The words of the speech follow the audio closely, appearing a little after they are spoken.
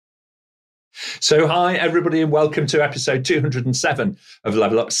So hi, everybody, and welcome to episode 207 of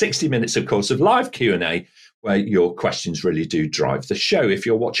Level Up. 60 minutes, of course, of live Q&A, where your questions really do drive the show. If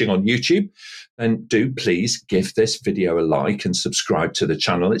you're watching on YouTube, then do please give this video a like and subscribe to the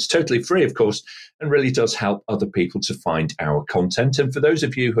channel. It's totally free, of course, and really does help other people to find our content. And for those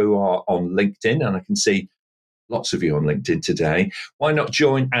of you who are on LinkedIn, and I can see lots of you on LinkedIn today, why not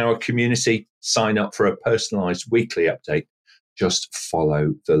join our community, sign up for a personalized weekly update? Just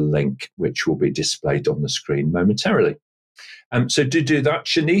follow the link, which will be displayed on the screen momentarily. So do that.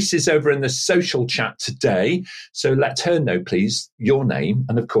 Shanice is over in the social chat today. So let her know, please, your name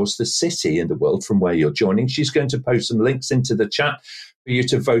and, of course, the city in the world from where you're joining. She's going to post some links into the chat for you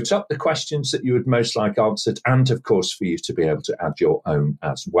to vote up the questions that you would most like answered, and, of course, for you to be able to add your own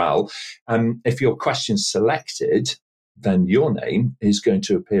as well. If your question's selected, then your name is going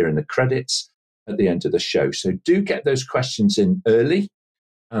to appear in the credits at the end of the show. So do get those questions in early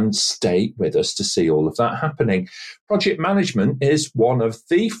and stay with us to see all of that happening. Project management is one of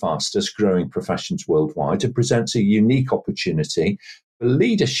the fastest growing professions worldwide. It presents a unique opportunity for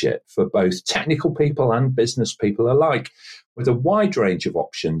leadership for both technical people and business people alike, with a wide range of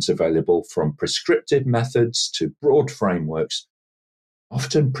options available from prescriptive methods to broad frameworks,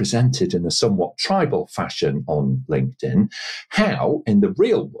 often presented in a somewhat tribal fashion on LinkedIn. How, in the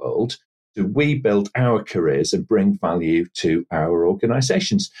real world, do we build our careers and bring value to our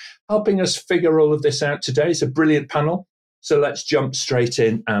organizations? Helping us figure all of this out today is a brilliant panel. So let's jump straight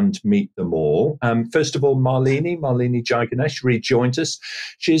in and meet them all. First of all, Malini Jayaganesh rejoins us.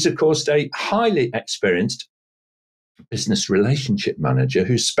 She is, of course, a highly experienced business relationship manager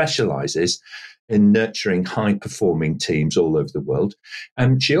who specializes in nurturing high-performing teams all over the world.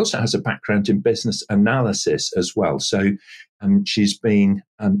 She also has a background in business analysis as well. So she's been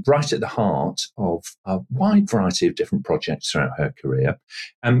right at the heart of a wide variety of different projects throughout her career.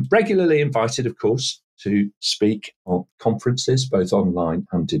 Regularly invited, of course, to speak on conferences, both online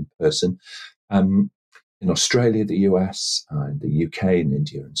and in person, in Australia, the US, the UK, and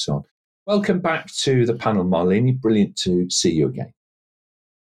India, and so on. Welcome back to the panel, Malini. Brilliant to see you again.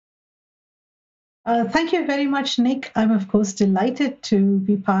 Thank you very much, Nick. I'm, of course, delighted to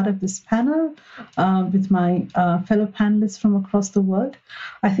be part of this panel with my fellow panelists from across the world.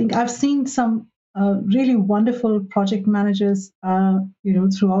 I think I've seen some really wonderful project managers,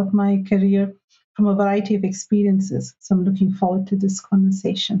 throughout my career from a variety of experiences. So I'm looking forward to this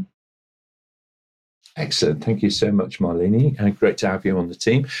conversation. Excellent. Thank you so much, Malini. Great to have you on the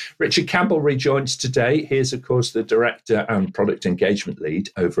team. Richard Campbell rejoins today. He is, of course, the Director and Product Engagement Lead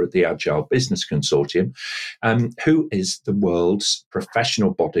over at the Agile Business Consortium, who is the world's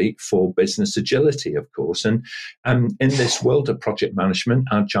professional body for business agility, of course. And in this world of project management,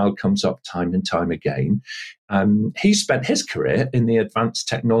 Agile comes up time and time again. He spent his career in the advanced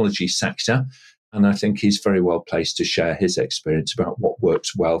technology sector, and I think he's very well placed to share his experience about what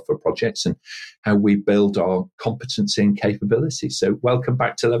works well for projects and how we build our competency and capability. So welcome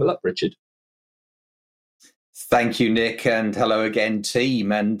back to Level Up, Richard. Thank you, Nick, and hello again,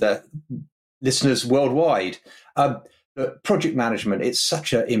 team, and listeners worldwide. Project management, it's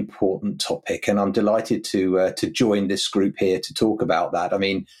such an important topic, and I'm delighted to join this group here to talk about that. I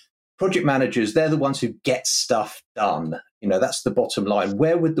mean, project managers, they're the ones who get stuff done. That's the bottom line.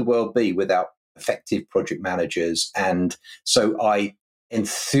 Where would the world be without effective project managers? And so I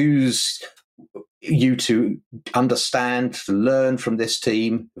enthuse you to understand, to learn from this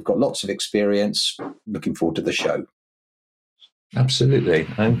team. We've got lots of experience. Looking forward to the show. Absolutely.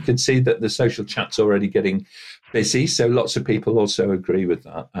 I can see that the social chat's already getting busy, so lots of people also agree with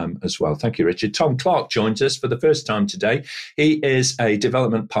that as well. Thank you, Richard. Tom Clarke joins us for the first time today. He is a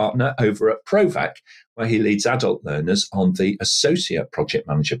development partner over at Provac, where he leads adult learners on the Associate Project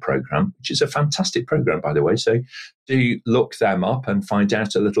Manager Program, which is a fantastic program, by the way. So do look them up and find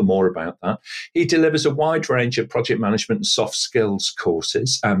out a little more about that. He delivers a wide range of project management and soft skills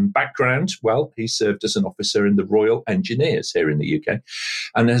courses. Background, well, he served as an officer in the Royal Engineers here in the UK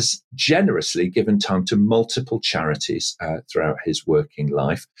and has generously given time to multiple charities throughout his working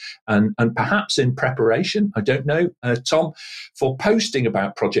life. And perhaps in preparation, I don't know, Tom, for posting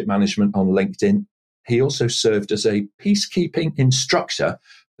about project management on LinkedIn, he also served as a peacekeeping instructor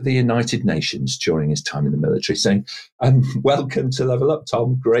for the United Nations during his time in the military. So welcome to Level Up,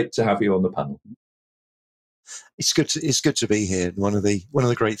 Tom. Great to have you on the panel. It's good to be here. One of the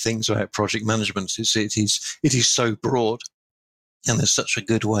great things about project management is it is so broad, and there's such a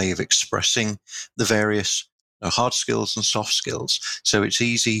good way of expressing the various hard skills and soft skills. So it's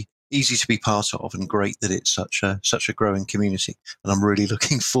easy easy to be part of, and great that it's such a growing community. And I'm really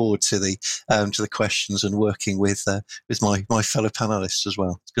looking forward to the questions and working with my fellow panelists as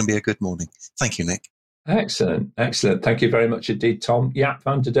well. It's going to be a good morning. Thank you, Nick. Excellent. Thank you very much indeed, Tom. Jaap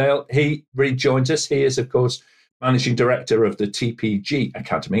van der Deijl, he rejoins us. He is, of course, Managing Director of the TPG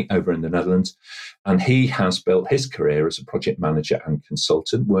Academy over in the Netherlands, and he has built his career as a project manager and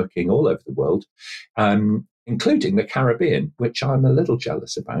consultant working all over the world, including the Caribbean, which I'm a little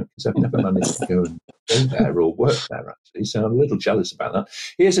jealous about because I've never managed to go there or work there, actually, so I'm a little jealous about that.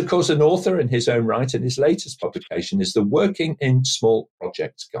 He is, of course, an author in his own right, and his latest publication is the Working in Small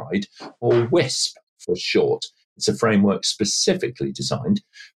Projects Guide, or WISP for short. It's a framework specifically designed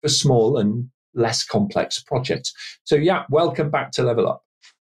for small and less complex projects. So, yeah, welcome back to Level Up.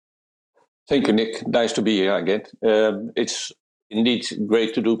 Thank you, Nick. Nice to be here again. It's indeed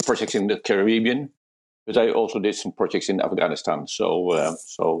great to do projects in the Caribbean, but I also did some projects in Afghanistan. So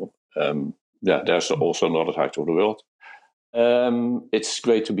there's also another side of the world. It's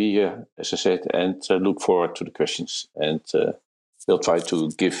great to be here, as I said, and look forward to the questions. And we'll try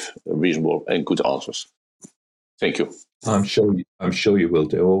to give reasonable and good answers. Thank you. I'm sure you will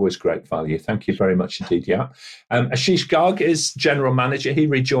do. Always great value. Thank you very much indeed, yeah. Ashish Garg is General Manager. He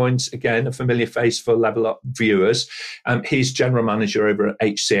rejoins, again, a familiar face for Level Up viewers. He's General Manager over at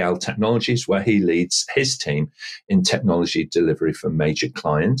HCL Technologies, where he leads his team in technology delivery for major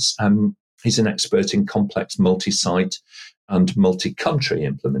clients. He's an expert in complex multi-site and multi-country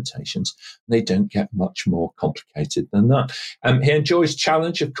implementations. They don't get much more complicated than that. He enjoys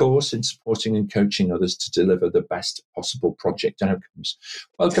challenge, of course, in supporting and coaching others to deliver the best possible project outcomes.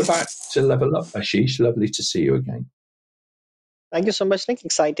 Welcome back to Level Up, Ashish. Lovely to see you again. Thank you so much, Nick.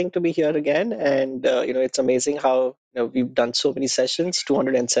 Exciting to be here again. And, it's amazing how we've done so many sessions,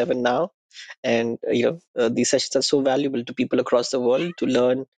 207 now. And, these sessions are so valuable to people across the world to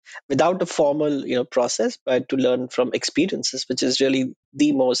learn without a formal, process, but to learn from experiences, which is really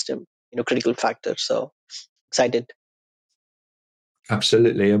the most, critical factor. So excited.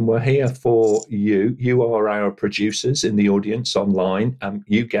 Absolutely. And we're here for you. You are our producers in the audience online.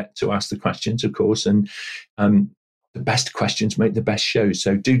 You get to ask the questions, of course, and the best questions make the best shows.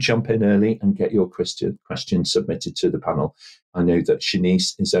 So do jump in early and get your questions submitted to the panel. I know that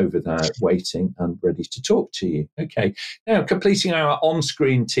Shanice is over there waiting and ready to talk to you. Okay. Now, completing our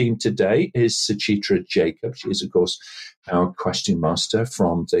on-screen team today is Suchitra Jacob. She is, of course, our question master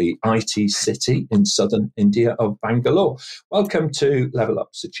from the IT city in southern India of Bangalore. Welcome to Level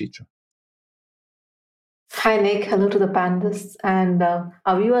Up, Suchitra. Hi, Nick. Hello to the panelists and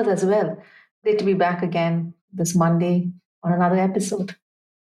our viewers as well. Great to be back again this Monday on another episode.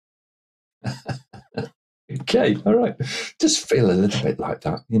 Okay, all right. Just feel a little bit like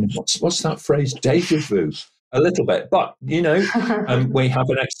that. What's that phrase? Deja vu. A little bit. But, we have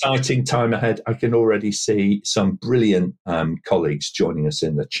an exciting time ahead. I can already see some brilliant colleagues joining us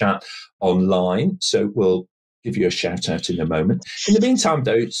in the chat online. So we'll give you a shout out in a moment. In the meantime,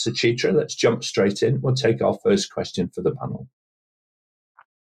 though, Suchitra, let's jump straight in. We'll take our first question for the panel.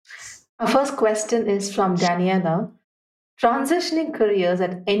 Our first question is from Daniela. Transitioning careers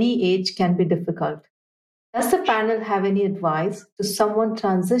at any age can be difficult. Does the panel have any advice to someone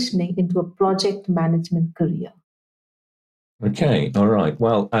transitioning into a project management career? Okay, all right.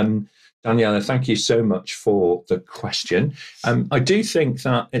 Well, Daniela, thank you so much for the question. I do think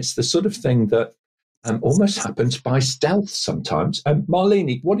that it's the sort of thing that almost happens by stealth sometimes.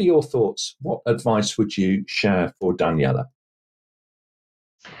 Malini, what are your thoughts? What advice would you share for Daniela?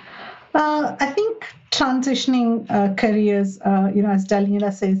 I think transitioning careers, as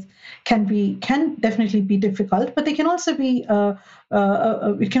Daniela says, can definitely be difficult, but they can also be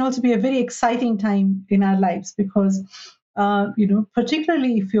it can also be a very exciting time in our lives because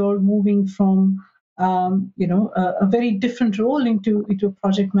particularly if you're moving from a very different role into a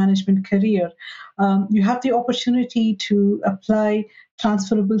project management career, you have the opportunity to apply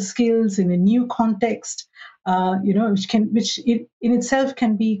transferable skills in a new context. Which in itself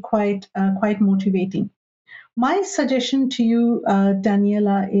can be quite motivating. My suggestion to you,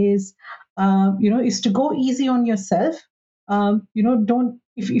 Daniela, is to go easy on yourself. Don't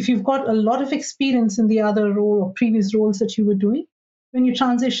if you've got a lot of experience in the other role or previous roles that you were doing, when you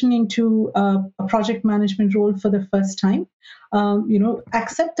transition into a project management role for the first time,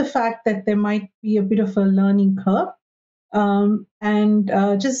 accept the fact that there might be a bit of a learning curve, and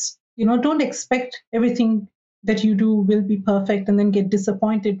just don't expect everything that you do will be perfect and then get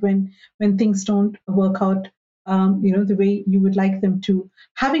disappointed when things don't work out the way you would like them to.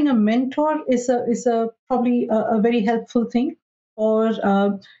 Having a mentor is probably a very helpful thing. or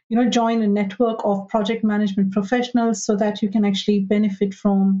join a network of project management professionals so that you can actually benefit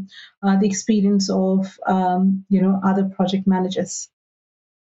from the experience of other project managers.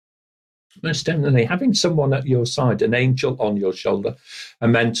 Most definitely. Having someone at your side, an angel on your shoulder, a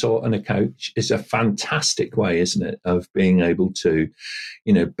mentor and a coach is a fantastic way, isn't it, of being able to,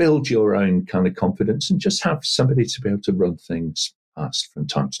 build your own kind of confidence and just have somebody to be able to run things past from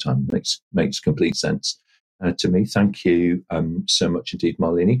time to time. Makes complete sense to me. Thank you so much indeed,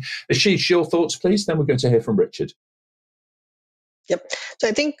 Malini. Ashish, your thoughts, please. Then we're going to hear from Richard. Yep. So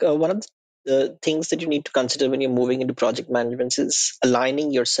I think one of the things that you need to consider when you're moving into project management is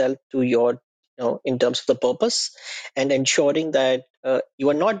aligning yourself to your, in terms of the purpose, and ensuring that you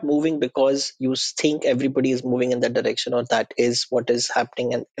are not moving because you think everybody is moving in that direction or that is what is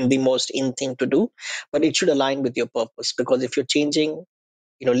happening and the most in thing to do, but it should align with your purpose. Because if you're changing,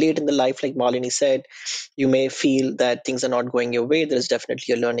 late in the life, like Malini said, you may feel that things are not going your way. There's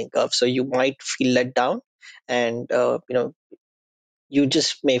definitely a learning curve. So you might feel let down, and you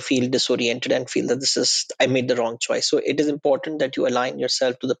just may feel disoriented and feel that I made the wrong choice. So it is important that you align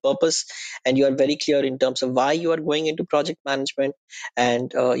yourself to the purpose and you are very clear in terms of why you are going into project management,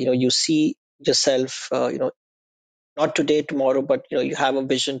 and you see yourself not today, tomorrow, but you have a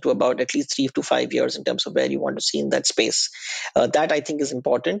vision to about at least 3 to 5 years in terms of where you want to see in that space. That I think is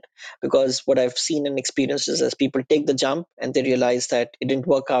important, because what I've seen and experienced is as people take the jump and they realize that it didn't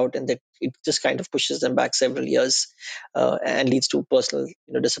work out, and that it just kind of pushes them back several years and leads to personal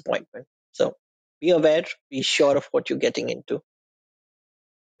disappointment. So be aware, be sure of what you're getting into.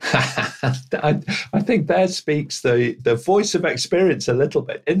 I think there speaks the voice of experience a little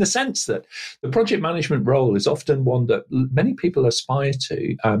bit, in the sense that the project management role is often one that many people aspire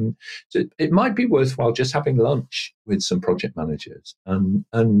to. So it might be worthwhile just having lunch with some project managers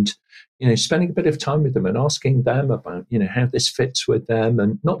and spending a bit of time with them and asking them about how this fits with them,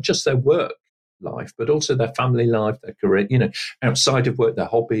 and not just their work life, but also their family life, their career, outside of work, their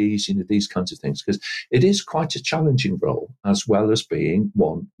hobbies, these kinds of things, because it is quite a challenging role as well as being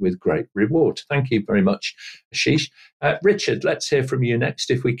one with great reward. Thank you very much, Ashish. Richard, let's hear from you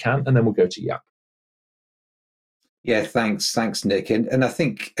next if we can, and then we'll go to Jaap. Yeah, thanks, Nick. And I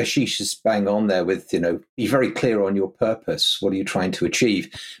think Ashish is bang on there with, be very clear on your purpose. What are you trying to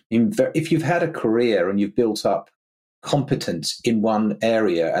achieve? If you've had a career and you've built up competence in one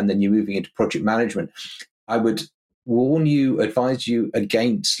area and then you're moving into project management, I would advise you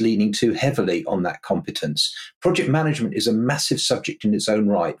against leaning too heavily on that competence. Project management is a massive subject in its own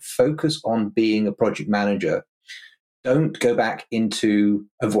right. Focus on being a project manager. Don't go back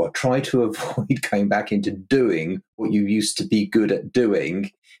try to avoid going back into doing what you used to be good at doing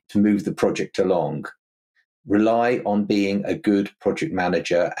to move the project along. Rely on being a good project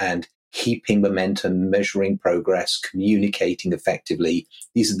manager and keeping momentum, measuring progress, communicating effectively.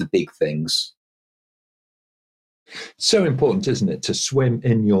 These are the big things. So important, isn't it, to swim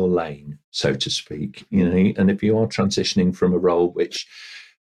in your lane, so to speak, and if you are transitioning from a role which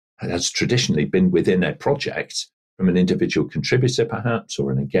has traditionally been within a project, from an individual contributor perhaps,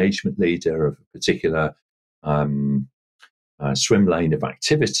 or an engagement leader of a particular swim lane of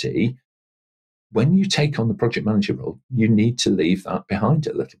activity, when you take on the project manager role, you need to leave that behind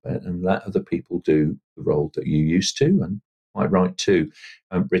a little bit and let other people do the role that you used to. And quite right too,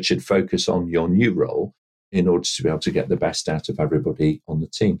 Richard, focus on your new role in order to be able to get the best out of everybody on the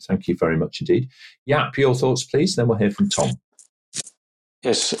team. Thank you very much indeed. Jaap, your thoughts, please. Then we'll hear from Tom.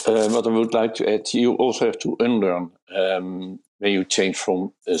 Yes, what I would like to add, you also have to unlearn when you change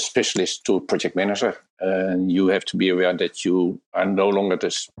from a specialist to a project manager. And you have to be aware that you are no longer the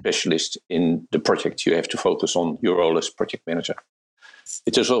specialist in the project. You have to focus on your role as project manager.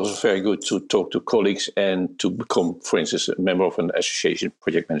 It is also very good to talk to colleagues and to become, for instance, a member of an association,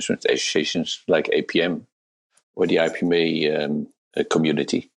 project management associations like APM or the IPMA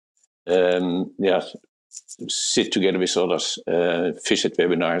community. Sit together with others, visit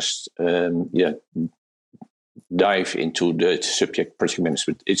webinars, dive into the subject project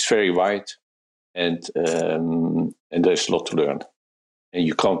management. It's very wide. And there's a lot to learn, and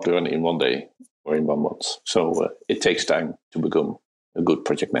you can't learn in one day or in 1 month. So it takes time to become a good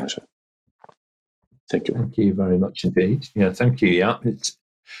project manager. Thank you. Thank you very much indeed. Yeah, thank you. Yeah,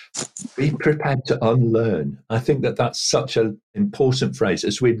 be prepared to unlearn. I think that's such an important phrase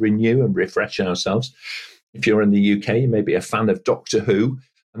as we renew and refresh ourselves. If you're in the UK, you may be a fan of Doctor Who.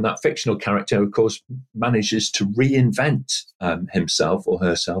 And that fictional character, of course, manages to reinvent himself or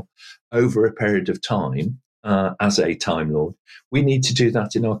herself over a period of time as a Time Lord. We need to do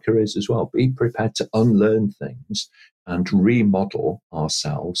that in our careers as well. Be prepared to unlearn things and remodel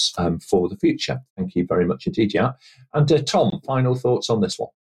ourselves for the future. Thank you very much indeed, Jaap. And Tom, final thoughts on this one?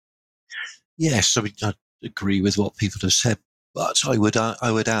 Yes, I agree with what people have said, but I would add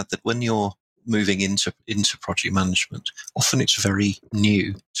that when you're moving into project management, often it's very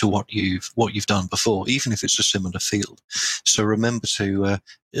new to what you've done before, even if it's a similar field. So remember to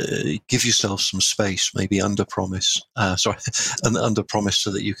give yourself some space, maybe under promise so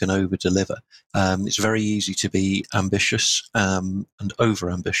that you can over deliver. It's very easy to be ambitious and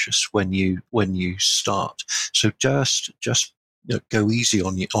over ambitious when you start. So just go easy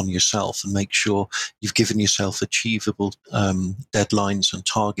on yourself and make sure you've given yourself achievable deadlines and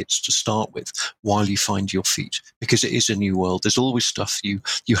targets to start with while you find your feet, because it is a new world. There's always stuff you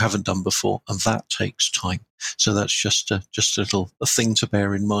haven't done before, and that takes time. So that's just a thing to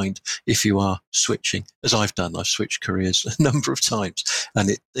bear in mind if you are switching, as I've done. I've switched careers a number of times, and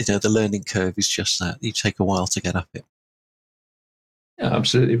the learning curve is just that. You take a while to get up it. Yeah,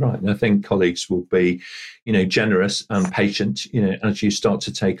 absolutely right. And I think colleagues will be, generous and patient, as you start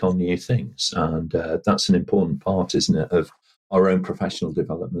to take on new things. And that's an important part, isn't it, of our own professional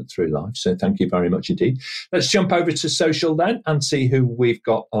development through life. So thank you very much indeed. Let's jump over to social then and see who we've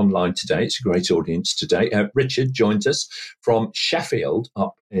got online today. It's a great audience today. Richard joins us from Sheffield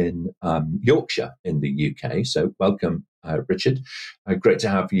up in Yorkshire in the UK. So welcome, Richard. Great to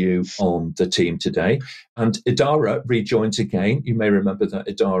have you on the team today. And Idara rejoins again. You may remember that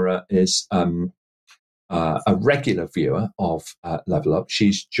Idara is a regular viewer of Level Up.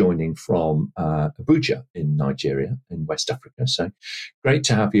 She's joining from Abuja in Nigeria, in West Africa. So great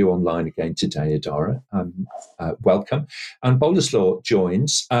to have you online again today, Idara. Welcome. And Boleslaw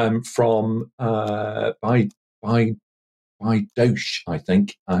joins from Baidosh, I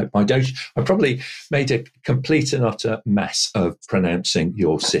think. Baidosh. I probably made a complete and utter mess of pronouncing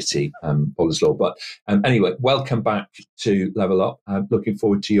your city, Boleslaw. But anyway, welcome back to Level Up. Looking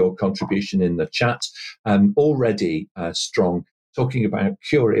forward to your contribution in the chat. Already strong, talking about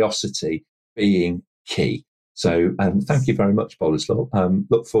curiosity being key. So thank you very much, Boleslaw.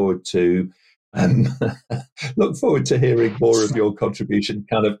 Look forward to hearing more of your contribution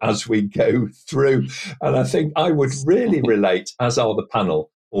kind of as we go through. And I think I would really relate, as are the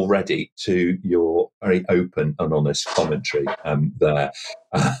panel already, to your very open and honest commentary there.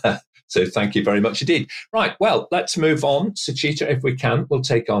 So thank you very much indeed. Right, well, let's move on. Suchitra, if we can, we'll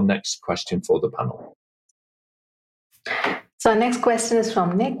take our next question for the panel. So our next question is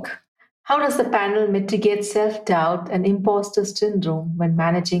from Nick. How does the panel mitigate self-doubt and imposter syndrome when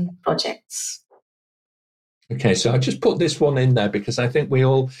managing projects? Okay, so I just put this one in there because I think we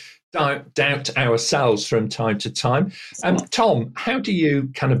all doubt ourselves from time to time. Tom, how do you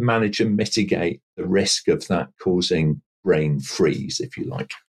kind of manage and mitigate the risk of that causing brain freeze, if you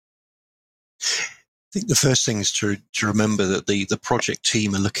like? I think the first thing is to remember that the project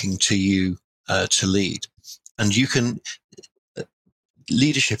team are looking to you to lead, and you can.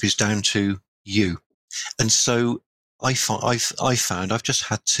 Leadership is down to you, and so I found I've just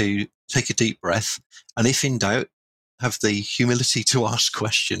had to take a deep breath, and if in doubt, have the humility to ask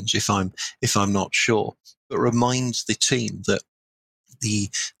questions if I'm not sure, but remind the team that the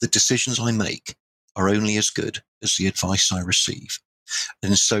decisions I make are only as good as the advice I receive.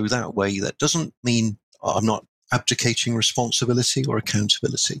 And so that way, that doesn't mean I'm not abdicating responsibility or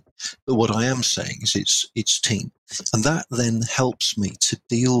accountability, but what I am saying is it's team, and that then helps me to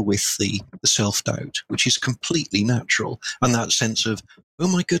deal with the self-doubt, which is completely natural, and that sense of, oh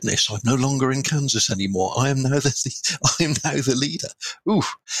my goodness, I'm no longer in Kansas anymore. I am now the leader. Ooh,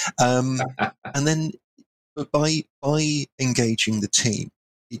 and then by engaging the team,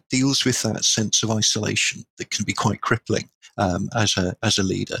 it deals with that sense of isolation that can be quite crippling as a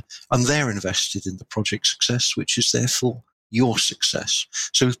leader, and they're invested in the project success, which is therefore your success.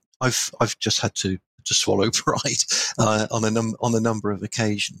 So I've just had to swallow pride on a number of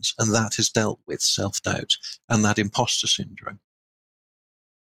occasions, and that has dealt with self-doubt and that imposter syndrome.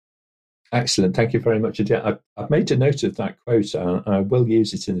 Excellent. Thank you very much. I've made a note of that quote. I will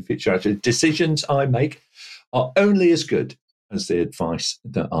use it in the future. Actually, decisions I make are only as good as the advice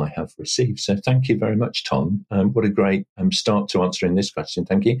that I have received. So thank you very much, Tom. What a great start to answering this question.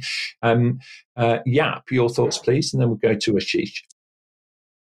 Thank you. Jaap, your thoughts, please, and then we'll go to Ashish.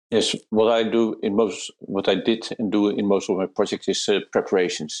 Yes, what I did and do in most of my projects is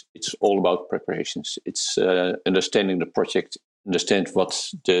preparations. It's all about preparations. It's understanding the project, understand what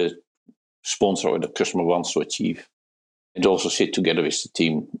the sponsor or the customer wants to achieve, and also sit together with the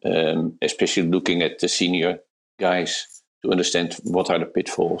team, especially looking at the senior guys to understand what are the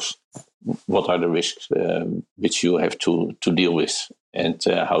pitfalls, what are the risks which you have to deal with, and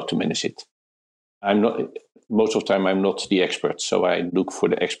how to manage it. most of the time I'm not the expert. So I look for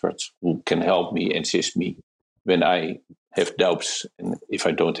the experts who can help me, assist me when I have doubts and if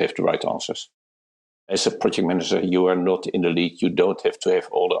I don't have the right answers. As a project manager, you are not in the lead. You don't have to have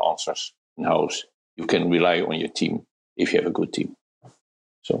all the answers in-house. You can rely on your team if you have a good team.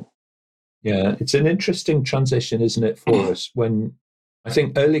 So, yeah, it's an interesting transition, isn't it, for us? When I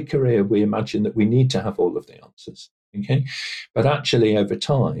think early career, we imagine that we need to have all of the answers. Okay, but actually, over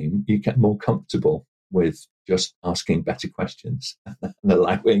time, you get more comfortable with just asking better questions and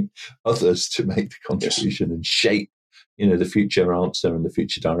allowing others to make the contribution and shape, the future answer and the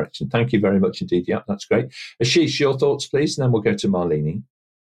future direction. Thank you very much indeed. Yeah, that's great. Ashish, your thoughts, please, and then we'll go to Malini.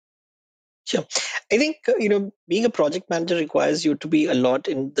 Sure. I think, being a project manager requires you to be a lot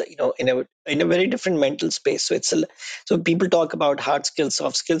in the, in a very different mental space. So people talk about hard skills,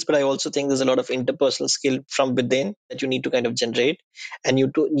 soft skills, but I also think there's a lot of interpersonal skill from within that you need to kind of generate. And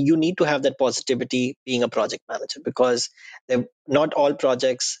you need to have that positivity being a project manager, because not all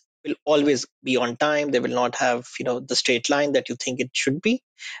projects will always be on time. They will not have, the straight line that you think it should be.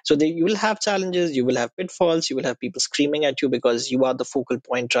 So you will have challenges, you will have pitfalls, you will have people screaming at you because you are the focal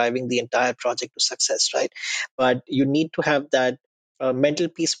point driving the entire project to success, right? But you need to have that mental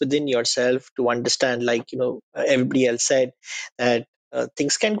peace within yourself to understand, like, everybody else said, that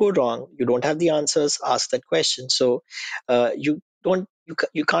things can go wrong. You don't have the answers, ask that question. So you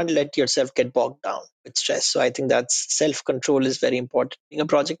can't let yourself get bogged down with stress. So I think that's self-control is very important being a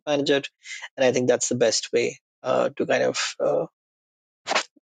project manager. And I think that's the best way to kind of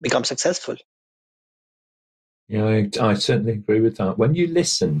become successful. Yeah, I certainly agree with that. When you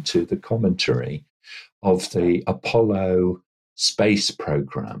listen to the commentary of the Apollo space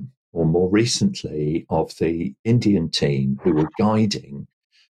program, or more recently of the Indian team who were guiding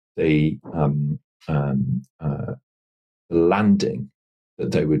the landing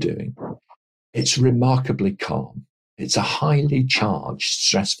that they were doing, it's remarkably calm. It's a highly charged,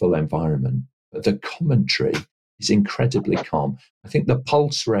 stressful environment, but the commentary is incredibly calm. I think the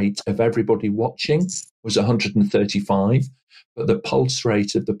pulse rate of everybody watching was 135, but the pulse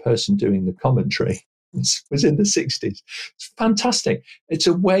rate of the person doing the commentary was in the 60s. It's fantastic. It's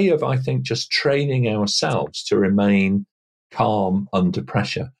a way of, I think, just training ourselves to remain calm under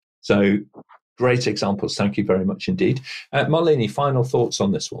pressure. So great examples. Thank you very much indeed. Malini, final thoughts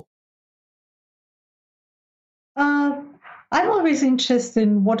on this one? I'm always interested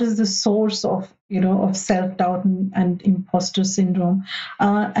in what is the source of self-doubt and imposter syndrome.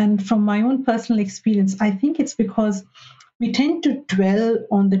 And from my own personal experience, I think it's because we tend to dwell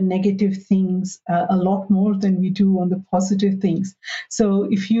on the negative things a lot more than we do on the positive things. So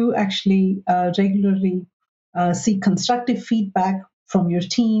if you actually regularly seek constructive feedback from your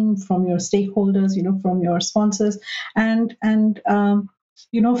team, from your stakeholders, from your sponsors, and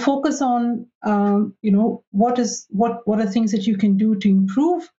focus on what are things that you can do to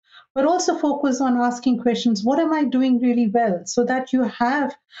improve, but also focus on asking questions. What am I doing really well, so that you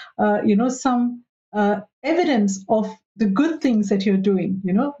have some evidence of the good things that you're doing,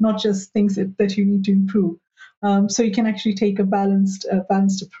 not just things that you need to improve. So you can actually take a balanced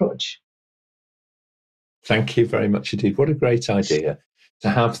approach. Thank you very much indeed. What a great idea to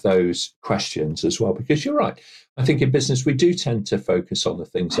have those questions as well, because you're right. I think in business, we do tend to focus on the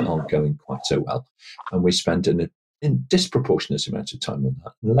things that aren't going quite so well, and we spend an disproportionate amount of time on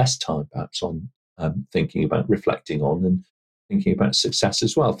that, and less time perhaps on thinking about, reflecting on, and thinking about success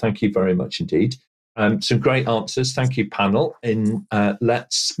as well. Thank you very much indeed. Some great answers. Thank you, panel.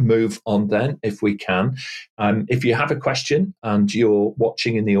 Let's move on then, if we can. If you have a question and you're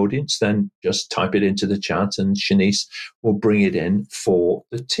watching in the audience, then just type it into the chat and Shanice will bring it in for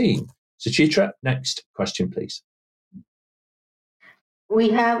the team. Suchitra, next question, please. We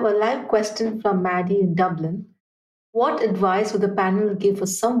have a live question from Maddie in Dublin. What advice would the panel give for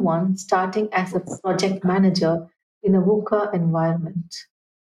someone starting as a project manager in a VUCA environment?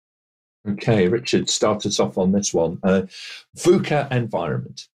 Okay, Richard, start us off on this one. VUCA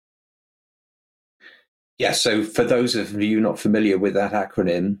environment. Yeah, so for those of you not familiar with that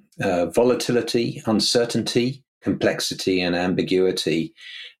acronym, volatility, uncertainty, complexity, and ambiguity.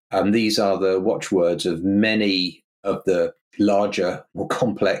 These are the watchwords of many of the larger, more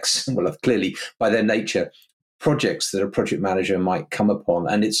complex, well, clearly by their nature, projects that a project manager might come upon.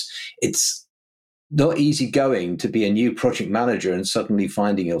 And it's not easy going to be a new project manager and suddenly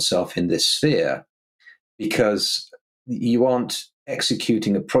finding yourself in this sphere, because you aren't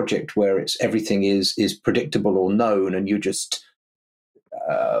executing a project where everything is predictable or known, and you're just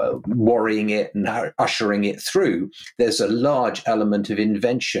worrying it and ushering it through. There's a large element of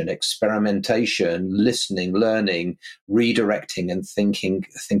invention, experimentation, listening, learning, redirecting, and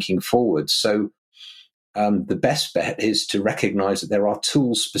thinking forward. So the best bet is to recognize that there are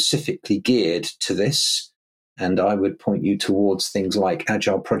tools specifically geared to this. And I would point you towards things like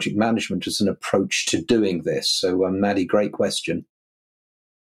agile project management as an approach to doing this. So, Maddie, great question.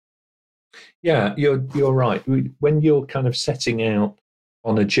 Yeah, you're right. When you're kind of setting out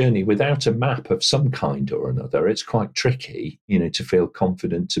on a journey without a map of some kind or another, it's quite tricky, to feel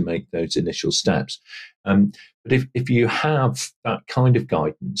confident to make those initial steps. But if you have that kind of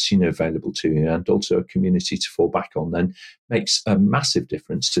guidance, available to you, and also a community to fall back on, then makes a massive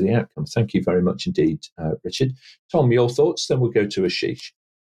difference to the outcome. Thank you very much indeed, Richard. Tom, your thoughts? Then we'll go to Ashish.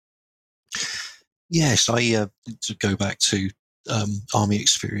 Yes, I to go back to Army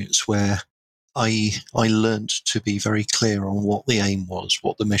experience where I learned to be very clear on what the aim was,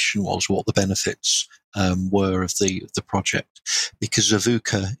 what the mission was, what the benefits were of the project, because a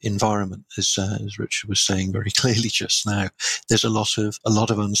VUCA environment, as Richard was saying very clearly just now, there's a lot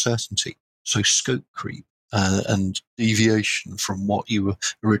of uncertainty. So scope creep and deviation from what you were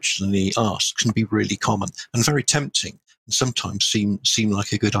originally asked can be really common and very tempting, and sometimes seem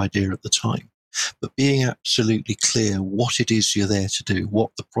like a good idea at the time. But being absolutely clear what it is you're there to do,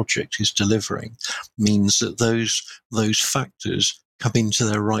 what the project is delivering, means that those factors come into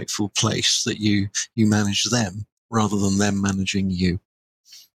their rightful place, that you manage them rather than them managing you.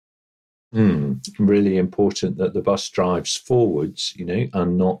 Really important that the bus drives forwards,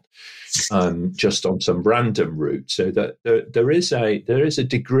 and not just on some random route. So that there is a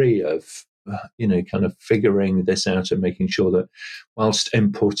degree of kind of figuring this out and making sure that whilst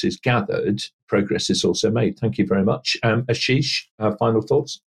input is gathered, progress is also made. Thank you very much. Ashish, final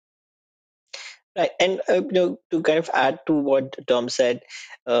thoughts? Right. And, to kind of add to what Tom said,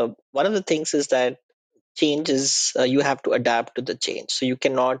 one of the things is that change is, you have to adapt to the change. So you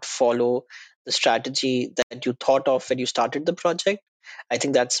cannot follow the strategy that you thought of when you started the project. I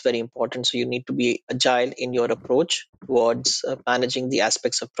think that's very important. So you need to be agile in your approach towards managing the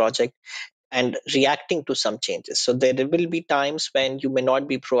aspects of project and reacting to some changes. So there will be times when you may not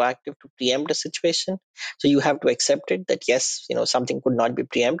be proactive to preempt a situation. So you have to accept it that yes, something could not be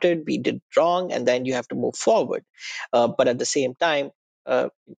preempted, we did wrong, and then you have to move forward. But at the same time,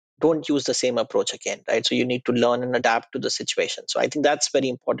 don't use the same approach again, right? So you need to learn and adapt to the situation. So I think that's very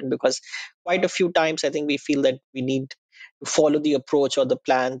important, because quite a few times I think we feel that we need to follow the approach or the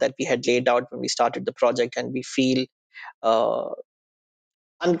plan that we had laid out when we started the project, and we feel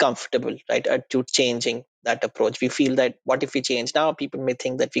uncomfortable, right, to changing that approach. We feel that what if we change now? People may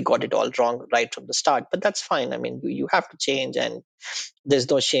think that we got it all wrong right from the start, but that's fine. I mean, you have to change, and there's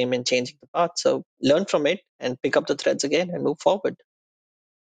no shame in changing the path. So learn from it and pick up the threads again and move forward.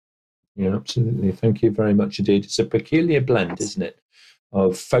 Yeah, absolutely. Thank you very much indeed. It's a peculiar blend, isn't it,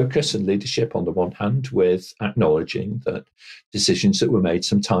 of focus and leadership on the one hand, with acknowledging that decisions that were made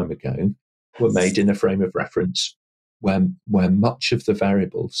some time ago were made in a frame of reference where much of the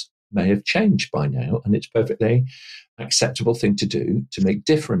variables may have changed by now, and it's perfectly acceptable thing to do to make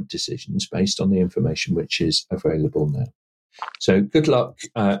different decisions based on the information which is available now. So good luck,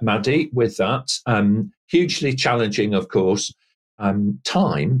 Maddie, with that. Hugely challenging, of course.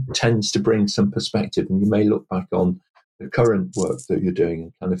 Time tends to bring some perspective, and you may look back on the current work that you're doing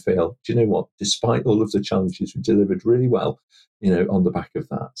and kind of feel, do you know what, despite all of the challenges, we delivered really well, on the back of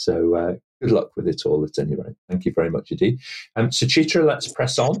that. So good luck with it all at any rate. Thank you very much indeed. Suchitra, let's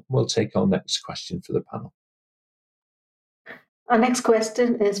press on. We'll take our next question for the panel. Our next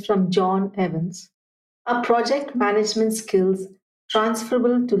question is from John Evans. Are project management skills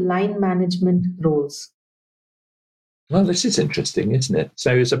transferable to line management roles? Well, this is interesting, isn't it?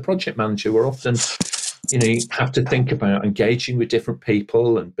 So as a project manager, we're often, you have to think about engaging with different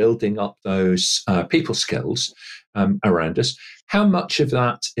people and building up those people skills around us. How much of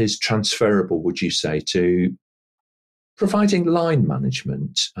that is transferable, would you say, to providing line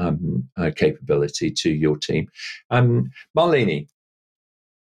management capability to your team? Malini,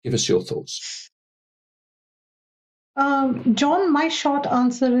 give us your thoughts. John, my short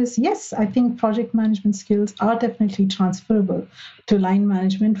answer is yes. I think project management skills are definitely transferable to line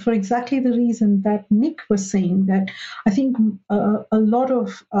management for exactly the reason that Nick was saying, that I think a lot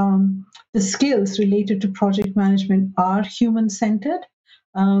of the skills related to project management are human-centered.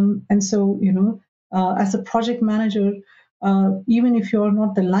 And so, as a project manager, even if you're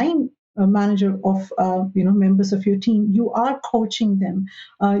not the line manager of members of your team, you are coaching them.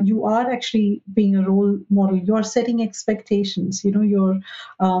 You are actually being a role model. You are setting expectations. You're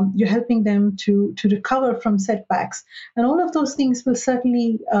helping them to recover from setbacks, and all of those things will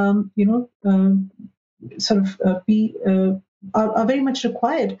certainly be are very much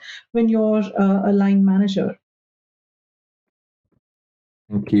required when you're a line manager.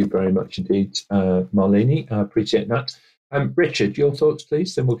 Thank you very much indeed, Marlini. I appreciate that. Richard, your thoughts,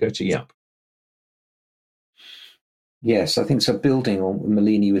 please, then we'll go to Jaap. Yes, I think so. Building on what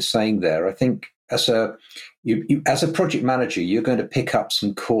Malini was saying there, I think as a project manager, you're going to pick up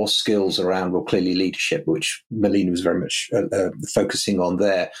some core skills around, well, clearly leadership, which Malini was very much focusing on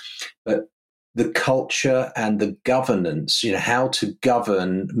there, but the culture and the governance, how to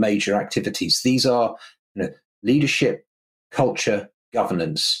govern major activities. These are leadership, culture,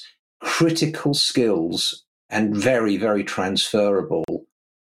 governance, critical skills, and very, very transferable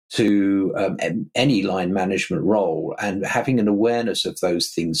to any line management role, and having an awareness of those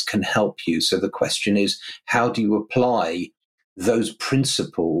things can help you. So the question is, how do you apply those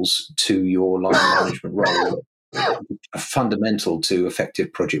principles to your line management role? Fundamental to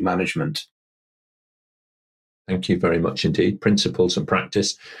effective project management. Thank you very much indeed. Principles and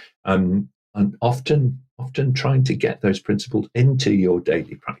practice, and often trying to get those principles into your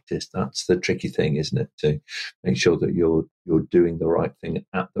daily practice. That's the tricky thing, isn't it? To make sure that you're doing the right thing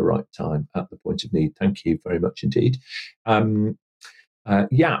at the right time, at the point of need. Thank you very much indeed.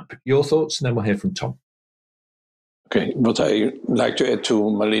 Jaap, your thoughts, and then we'll hear from Tom. Okay, what I like to add to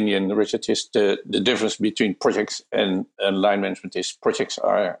Malini and Richard is the difference between projects and line management is projects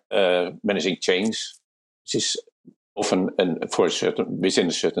are managing change, which is often within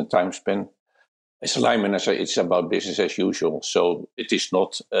a certain time span. As a line manager, it's about business as usual. So it is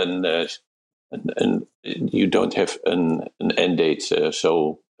not you don't have an end date.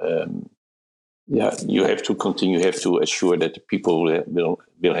 You have to continue. You have to assure that the people will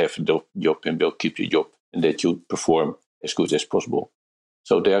have the job and will keep the job, and that you perform as good as possible.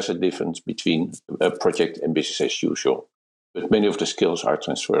 So there's a difference between a project and business as usual. But many of the skills are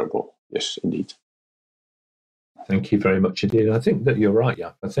transferable. Yes, indeed. Thank you very much indeed. I think that you're right,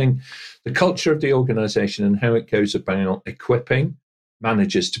 Jaap. I think the culture of the organisation and how it goes about equipping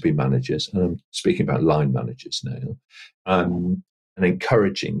managers to be managers, and I'm speaking about line managers now, and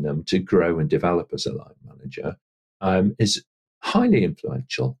encouraging them to grow and develop as a line manager is highly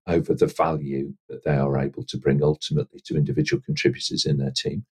influential over the value that they are able to bring ultimately to individual contributors in their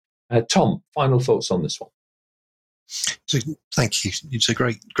team. Tom, final thoughts on this one? So, thank you. It's a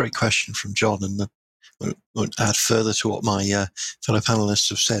great question from John, and I won't add further to what my fellow panelists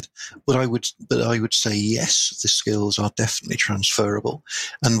have said. But I would say yes, the skills are definitely transferable,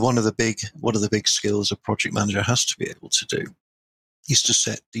 and one of the big skills a project manager has to be able to do is to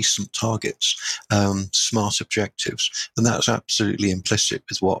set decent targets, smart objectives, and that's absolutely implicit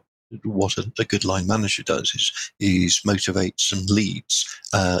with what a good line manager does is motivates and leads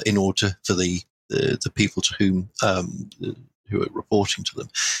in order for the people to whom who are reporting to them,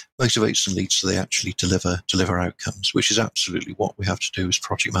 motivates and leads so they actually deliver outcomes, which is absolutely what we have to do as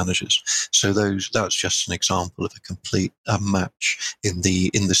project managers. So that's just an example of a complete match in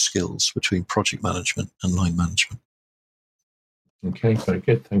the skills between project management and line management. Okay, very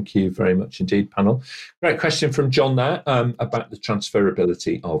good. Thank you very much indeed, panel. Great question from John there about the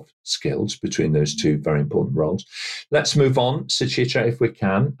transferability of skills between those two very important roles. Let's move on, Suchitra, if we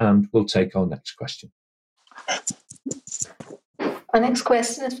can, and we'll take our next question. Our next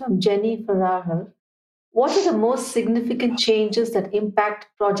question is from Jenny Farrar. What are the most significant changes that impact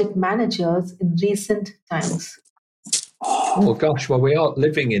project managers in recent times? Oh, gosh. Well, we are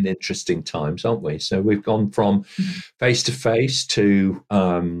living in interesting times, aren't we? So we've gone from face-to-face to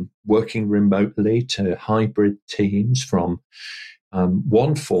working remotely to hybrid teams, from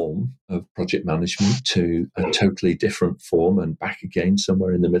one form of project management to a totally different form and back again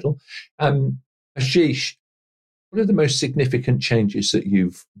somewhere in the middle. Ashish, what are the most significant changes that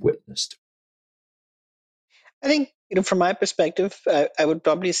you've witnessed? I think, from my perspective, I would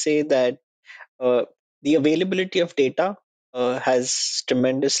probably say that the availability of data has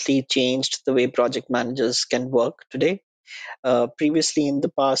tremendously changed the way project managers can work today. Previously, in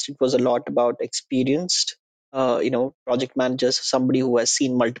the past, it was a lot about experienced, project managers, somebody who has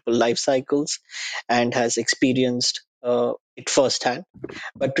seen multiple life cycles and has experienced it firsthand.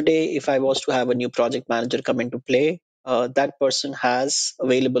 But today, if I was to have a new project manager come into play, that person has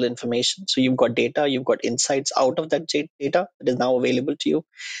available information. So you've got data, you've got insights out of that data that is now available to you,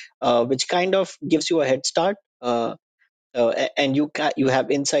 which kind of gives you a head start. And you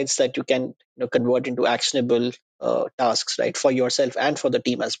have insights that you can convert into actionable tasks, right, for yourself and for the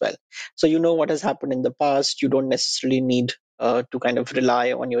team as well. So what has happened in the past. You don't necessarily need to kind of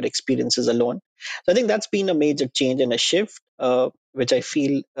rely on your experiences alone. So I think that's been a major change and a shift, which I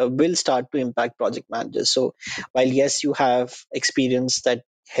feel will start to impact project managers. So while yes, you have experience that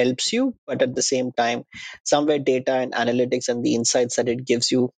helps you, but at the same time, somewhere data and analytics and the insights that it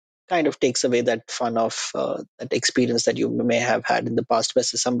gives you kind of takes away that fun of that experience that you may have had in the past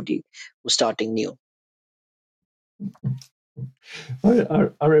versus somebody who's starting new.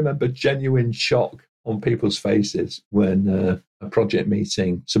 I remember genuine shock on people's faces when a project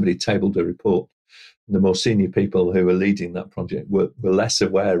meeting, somebody tabled a report. The more senior people who were leading that project were less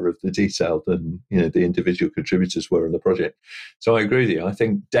aware of the detail than the individual contributors were in the project. So I agree with you. I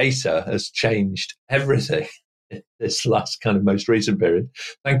think data has changed everything in this last kind of most recent period.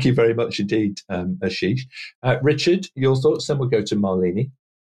 Thank you very much indeed, Ashish. Richard, your thoughts, then we'll go to Malini.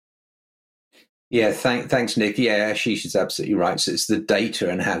 Yeah, thanks, Nick. Yeah, Ashish is absolutely right. So it's the data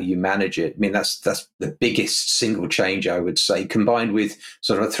and how you manage it. I mean, that's the biggest single change, I would say, combined with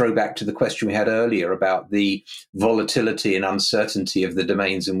sort of a throwback to the question we had earlier about the volatility and uncertainty of the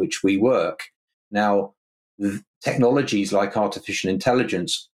domains in which we work. Now, technologies like artificial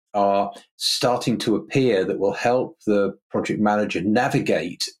intelligence are starting to appear that will help the project manager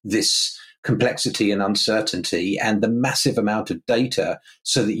navigate this complexity and uncertainty and the massive amount of data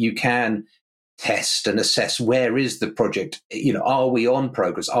so that you can test and assess where is the project, are we on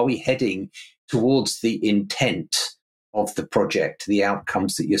progress? Are we heading towards the intent of the project, the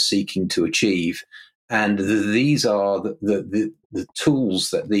outcomes that you're seeking to achieve? And these are the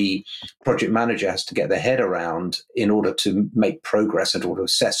tools that the project manager has to get their head around in order to make progress and to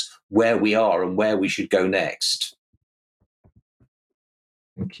assess where we are and where we should go next.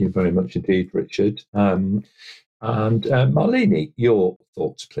 Thank you very much indeed, Richard. And Malini, your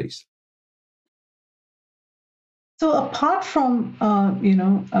thoughts, please. So apart from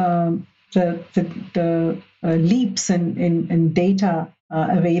the leaps in data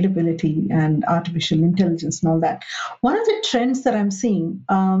availability and artificial intelligence and all that, one of the trends that I'm seeing,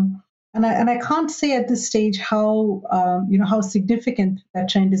 and I can't say at this stage how how significant that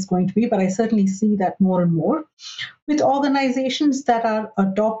trend is going to be, but I certainly see that more and more with organizations that are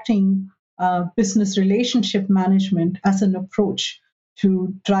adopting business relationship management as an approach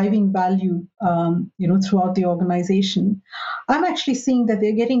to driving value, throughout the organization. I'm actually seeing that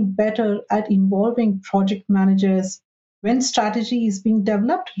they're getting better at involving project managers when strategy is being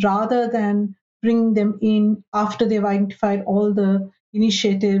developed, rather than bringing them in after they've identified all the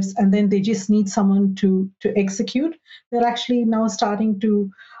initiatives and then they just need someone to execute. They're actually now starting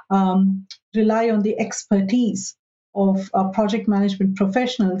to rely on the expertise of project management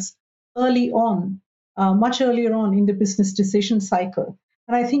professionals early on. Much earlier on in the business decision cycle.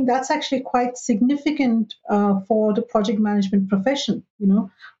 And I think that's actually quite significant for the project management profession.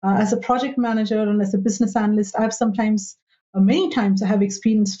 As a project manager and as a business analyst, I've many times I have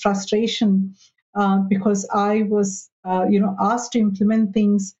experienced frustration because I was, asked to implement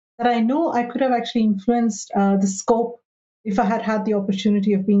things that I know I could have actually influenced the scope if I had had the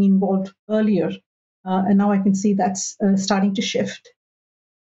opportunity of being involved earlier. And now I can see that's starting to shift.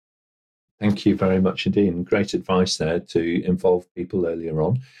 Thank you very much indeed. Great advice there to involve people earlier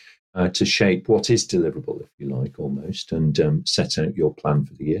on, to shape what is deliverable, if you like, almost, and set out your plan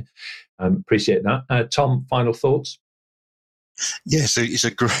for the year. Appreciate that. Tom, final thoughts? Yes, it's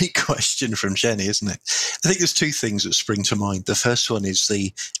a great question from Jenny, isn't it? I think there's two things that spring to mind. The first one is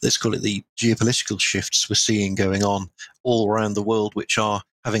let's call it the geopolitical shifts we're seeing going on all around the world, which are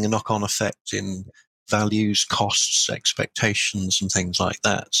having a knock-on effect in values, costs, expectations, and things like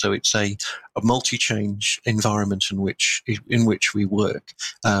that. So it's a multi-change environment in which we work,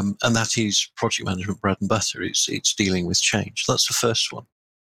 and that is project management bread and butter. It's dealing with change. That's the first one.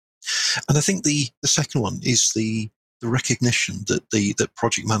 And I think the second one is the recognition that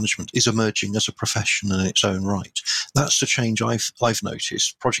project management is emerging as a profession in its own right. That's the change I've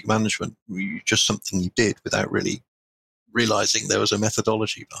noticed. Project management, just something you did without really realizing there was a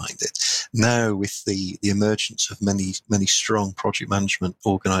methodology behind it. Now, with the emergence of many strong project management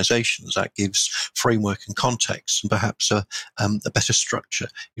organizations, that gives framework and context and perhaps a better structure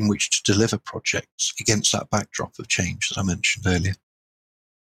in which to deliver projects against that backdrop of change that I mentioned earlier.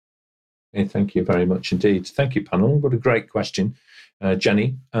 Okay, thank you very much indeed. Thank you, panel. What a great question,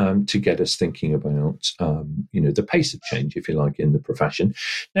 Jenny, to get us thinking about, the pace of change, if you like, in the profession.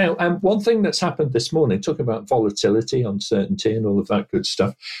 Now, one thing that's happened this morning, talking about volatility, uncertainty, and all of that good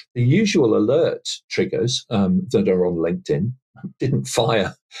stuff, the usual alert triggers that are on LinkedIn didn't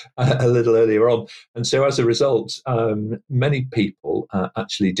fire a little earlier on. And so as a result, many people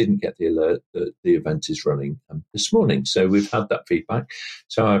actually didn't get the alert that the event is running this morning. So we've had that feedback.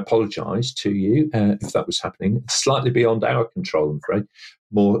 So I apologise to you if that was happening. It's slightly beyond our control, I'm afraid.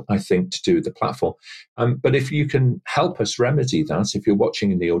 More, I think, to do with the platform. But if you can help us remedy that, if you're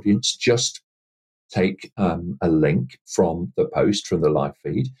watching in the audience, just take a link from the post, from the live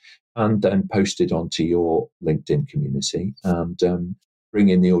feed, and then post it onto your LinkedIn community. And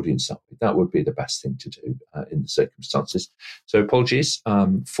bringing the audience up. That would be the best thing to do in the circumstances. So apologies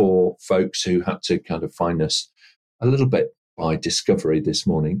for folks who had to kind of find us a little bit by discovery this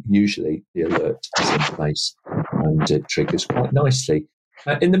morning. Usually the alert is in place and it triggers quite nicely.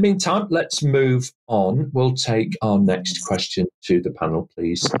 In the meantime, let's move on. We'll take our next question to the panel,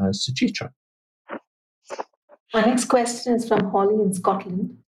 please, Suchitra. Our next question is from Holly in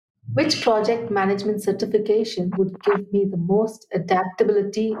Scotland. Which project management certification would give me the most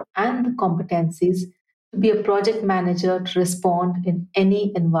adaptability and the competencies to be a project manager to respond in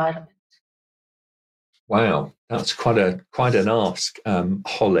any environment? Wow, that's quite an ask,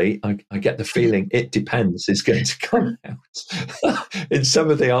 Holly. I get the feeling it depends is going to come out in some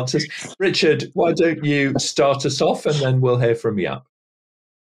of the answers. Richard, why don't you start us off and then we'll hear from Jaap.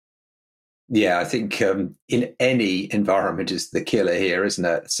 Yeah, I think in any environment is the killer here, isn't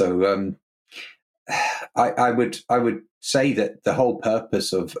it? So I would say that the whole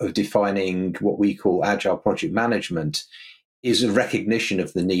purpose of defining what we call agile project management is a recognition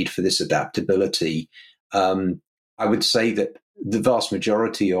of the need for this adaptability. I would say that the vast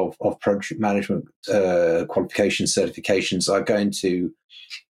majority of project management qualifications, certifications are going to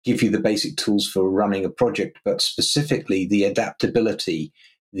give you the basic tools for running a project, but specifically the adaptability,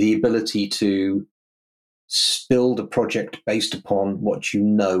 the ability to build a project based upon what you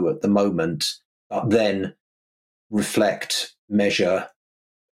know at the moment, but then reflect, measure,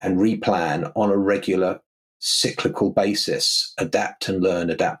 and replan on a regular cyclical basis. Adapt and learn,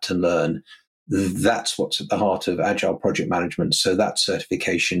 adapt and learn. That's what's at the heart of Agile project management. So that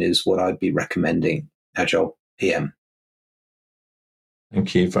certification is what I'd be recommending, Agile PM.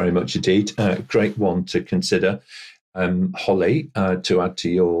 Thank you very much indeed. Great one to consider. Holly, to add to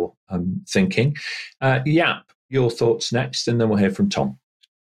your thinking. Jaap, your thoughts next, and then we'll hear from Tom.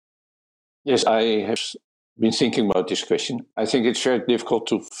 Yes, I have been thinking about this question. I think it's very difficult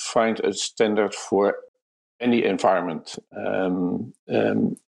to find a standard for any environment.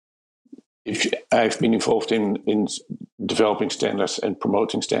 If I've been involved in developing standards and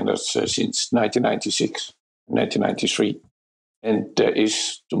promoting standards since 1996, 1993. And there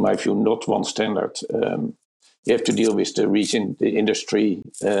is, to my view, not one standard. You have to deal with the region, the industry,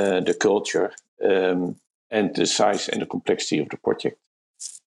 the culture, and the size and the complexity of the project.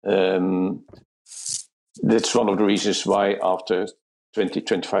 That's one of the reasons why after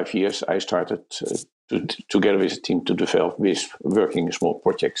 25 years, I started together with a team to develop with working in small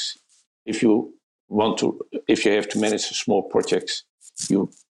projects. If you have to manage small projects,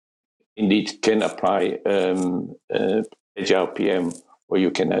 you indeed can apply Agile PM, or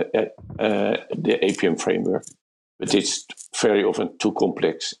you can the APM framework, but it's very often too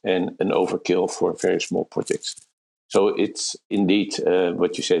complex and an overkill for very small projects. So it's indeed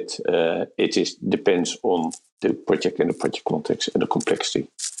what you said. It depends on the project and the project context and the complexity.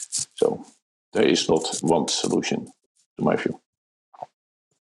 So there is not one solution, to my view.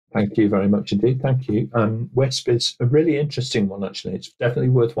 Thank you very much indeed. Thank you. WISP is a really interesting one, actually. It's definitely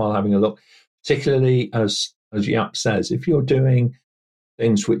worthwhile having a look, particularly as Jaap says, if you're doing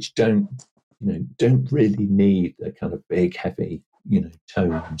things which don't really need the kind of big, heavy,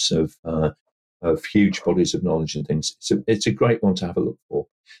 tones of huge bodies of knowledge and things. It's a great one to have a look for.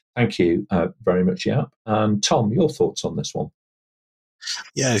 Thank you very much, Jaap. Tom, your thoughts on this one?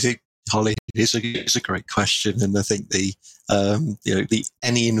 Yeah, I think, Holly, it's a great question, and I think the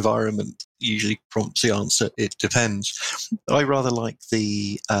any environment usually prompts the answer. It depends. I rather like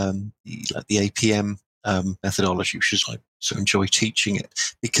the APM methodology, which is I so enjoy teaching it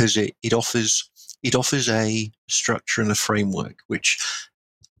because it offers a structure and a framework which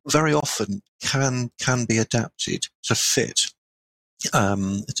very often can be adapted to fit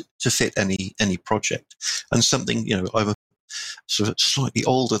any project. And something, I'm a sort of slightly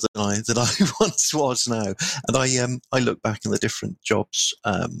older than I once was now, and I look back on the different jobs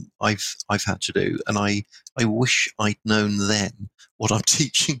I've had to do, and I wish I'd known then what I'm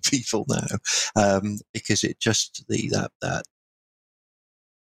teaching people now, because it just that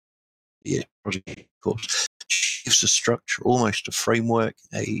project course gives a structure, almost a framework,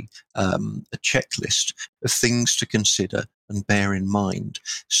 a checklist of things to consider and bear in mind,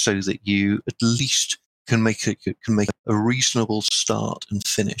 so that you at least can make a reasonable start and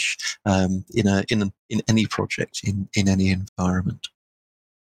finish in any project in any environment.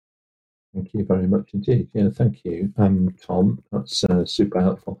 Thank you very much indeed. Yeah, thank you, Tom. That's super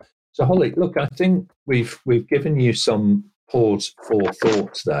helpful. So, Holly, look, I think we've given you some pause for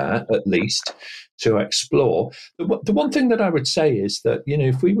thought there, at least, to explore. The one thing that I would say is that,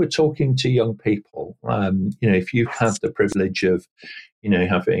 if we were talking to young people, if you had the privilege of,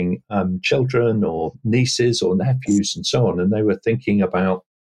 having children or nieces or nephews and so on, and they were thinking about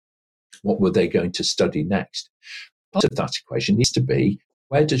what were they going to study next, part of that equation needs to be,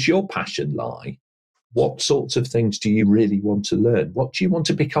 where does your passion lie? What sorts of things do you really want to learn? What do you want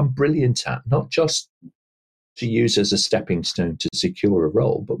to become brilliant at? Not just to use as a stepping stone to secure a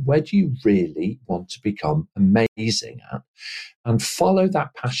role, but where do you really want to become amazing at? And follow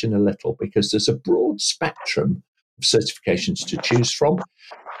that passion a little, because there's a broad spectrum of certifications to choose from,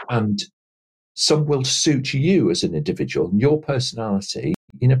 and some will suit you as an individual and your personality,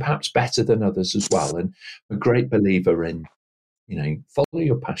 perhaps better than others as well. And a great believer in, follow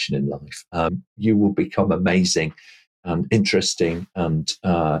your passion in life. You will become amazing and interesting, and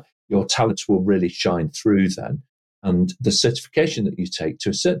your talents will really shine through then. And the certification that you take, to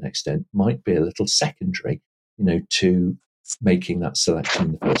a certain extent, might be a little secondary, to making that selection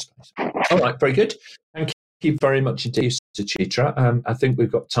in the first place. All right, very good. Thank you very much indeed, Suchitra. I think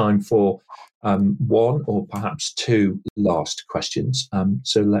we've got time for one or perhaps two last questions.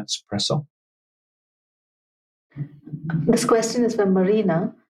 So let's press on. This question is from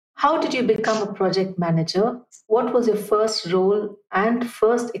Marina. How did you become a project manager? What was your first role and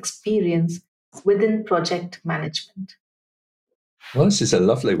first experience within project management? Well, this is a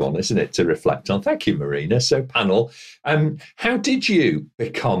lovely one, isn't it, to reflect on? Thank you, Marina. So, panel, how did you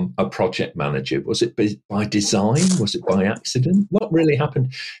become a project manager? Was it by design? Was it by accident? What really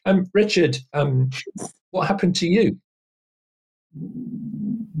happened? Richard, what happened to you?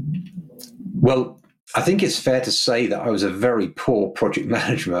 Well, I think it's fair to say that I was a very poor project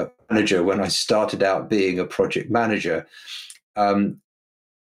manager when I started out being a project manager.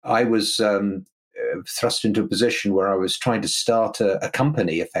 I was thrust into a position where I was trying to start a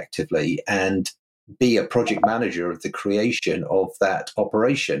company effectively and be a project manager of the creation of that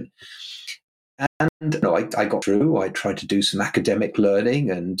operation. And I got through. I tried to do some academic learning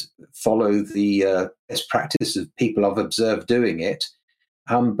and follow the best practice of people I've observed doing it.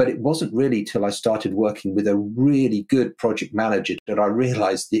 But it wasn't really till I started working with a really good project manager that I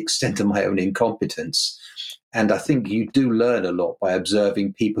realized the extent of my own incompetence. And I think you do learn a lot by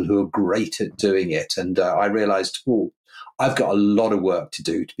observing people who are great at doing it. And I realized, I've got a lot of work to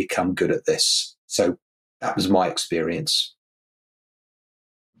do to become good at this. So that was my experience.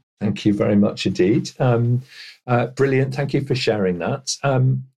 Thank you very much indeed. Brilliant. Thank you for sharing that.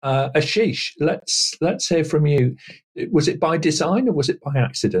 Ashish, let's hear from you. Was it by design or was it by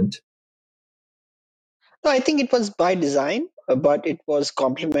accident? No, I think it was by design, but it was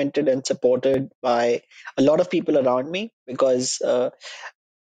complemented and supported by a lot of people around me, because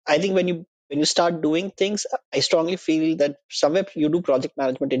I think when you start doing things, I strongly feel that somewhere you do project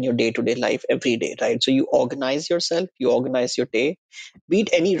management in your day-to-day life every day, right? So you organize yourself, you organize your day, be it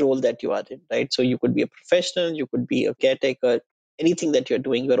any role that you are in, right? So you could be a professional, you could be a caretaker, anything that you're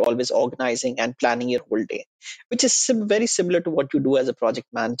doing, you're always organizing and planning your whole day, which is very similar to what you do as a project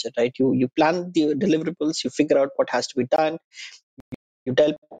manager, right? You plan the deliverables, you figure out what has to be done, you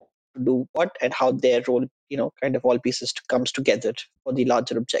tell to do what and how their role, kind of all pieces comes together for the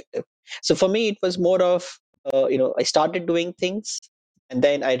larger objective. So for me, it was more of, I started doing things, and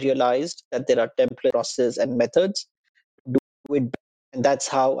then I realized that there are template processes and methods to do it. And that's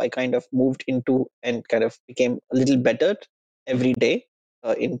how I kind of moved into and kind of became a little better every day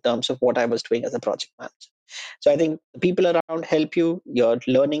in terms of what I was doing as a project manager. So I think the people around help you, your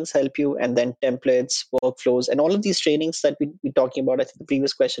learnings help you, and then templates, workflows, and all of these trainings that we're talking about. I think the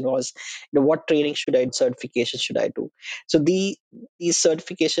previous question was, what training should I do, certification should I do? So these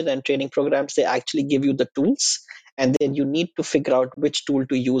certification and training programs, they actually give you the tools, and then you need to figure out which tool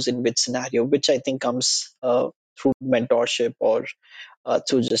to use in which scenario, which I think comes through mentorship or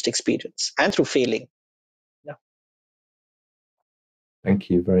through just experience and through failing. Yeah. Thank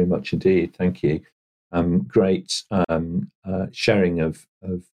you very much indeed. Thank you. Great sharing of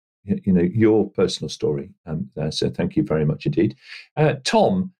your personal story there. So thank you very much indeed.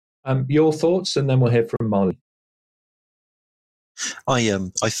 Tom, your thoughts, and then we'll hear from Malini.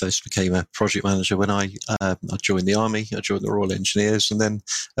 I first became a project manager when I joined the army. I joined the Royal Engineers, and then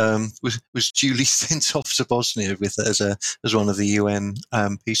was duly sent off to Bosnia as one of the UN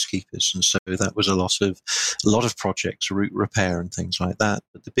peacekeepers. And so that was a lot of projects, route repair and things like that.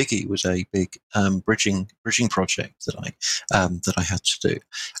 But the biggie was a big bridging project that I had to do,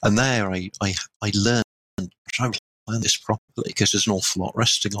 and there I learned. I learned this properly because there's an awful lot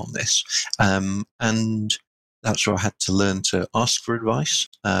resting on this, and that's where I had to learn to ask for advice,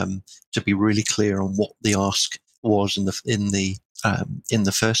 to be really clear on what the ask was in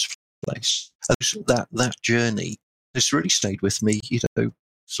the first place. That journey has really stayed with me,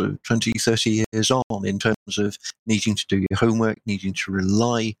 so 20, 30 years on, in terms of needing to do your homework, needing to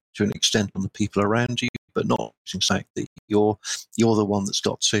rely to an extent on the people around you, but not losing sight that you're the one that's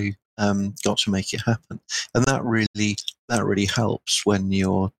got to make it happen. And that really helps when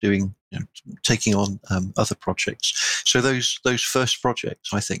you're doing, taking on other projects. So those first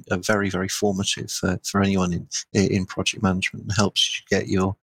projects, I think, are very, very formative for anyone in project management, and helps you get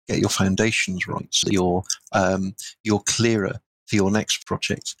your foundations right, so that you're clearer for your next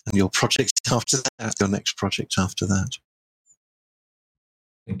project, and your project after that, your next project after that.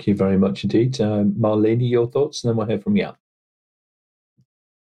 Thank you very much indeed. Malini, your thoughts, and then we'll hear from Jaap.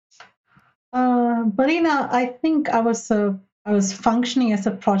 Marina, I think I was functioning as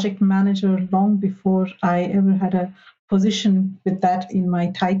a project manager long before I ever had a position with that in my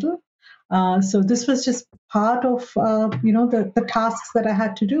title. So this was just part of the tasks that I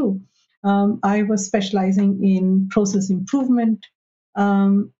had to do. I was specializing in process improvement,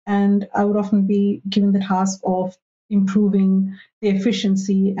 and I would often be given the task of improving the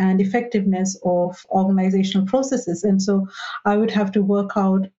efficiency and effectiveness of organizational processes. And so I would have to work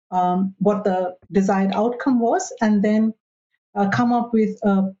out what the desired outcome was, and then come up with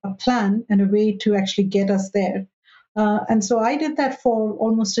a plan and a way to actually get us there. And so I did that for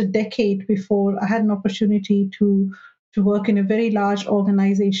almost a decade before I had an opportunity to work in a very large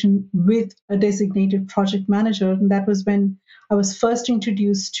organization with a designated project manager. And that was when I was first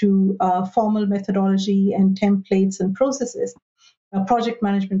introduced to formal methodology and templates and processes. Project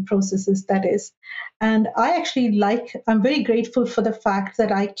management processes, that is. And I'm very grateful for the fact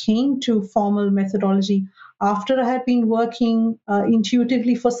that I came to formal methodology after I had been working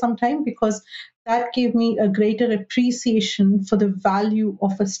intuitively for some time, because that gave me a greater appreciation for the value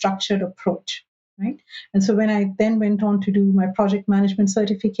of a structured approach. Right? And so when I then went on to do my project management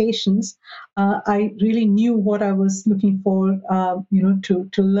certifications, I really knew what I was looking for,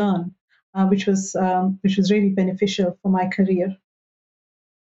 to learn, which was really beneficial for my career.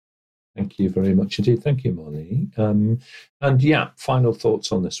 Thank you very much indeed. Thank you, Malini. And Jaap, final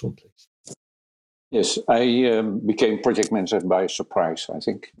thoughts on this one, please. Yes, I became project manager by surprise, I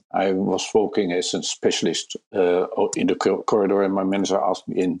think. I was working as a specialist in the corridor, and my manager asked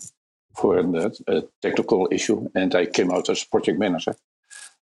me in for a technical issue, and I came out as project manager.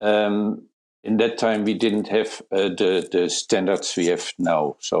 In that time, we didn't have the standards we have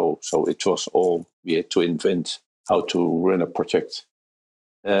now. So it was all, we had to invent how to run a project.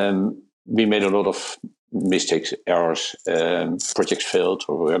 We made a lot of mistakes, errors, projects failed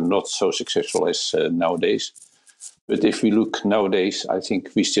or were not so successful as nowadays. But if we look nowadays, I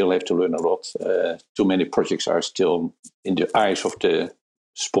think we still have to learn a lot. Too many projects are still, in the eyes of the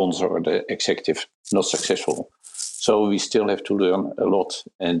sponsor or the executive, not successful. So we still have to learn a lot.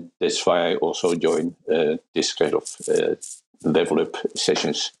 And that's why I also joined this kind of level up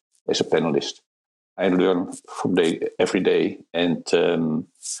sessions as a panelist. I learn from every day, and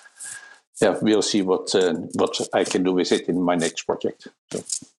we'll see what I can do with it in my next project. So.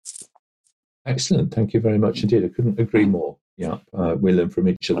 Excellent. Thank you very much indeed. I couldn't agree more. Yeah, we learn from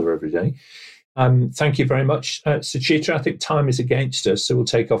each other every day. Thank you very much, Suchitra. I think time is against us, so we'll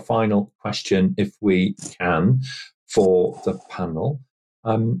take our final question if we can for the panel.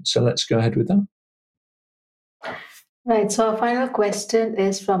 So let's go ahead with that. Right, so our final question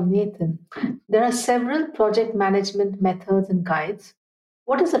is from Nathan. There are several project management methods and guides.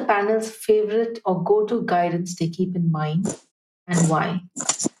 What is the panel's favorite or go-to guidance they keep in mind, and why?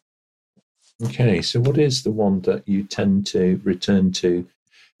 Okay, so what is the one that you tend to return to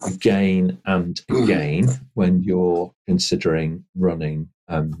again and again when you're considering running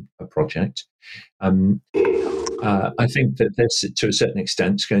a project? I think that this, to a certain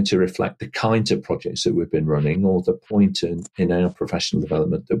extent, is going to reflect the kinds of projects that we've been running, or the point in our professional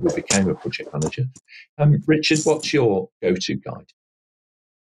development that we became a project manager. Richard, what's your go-to guide?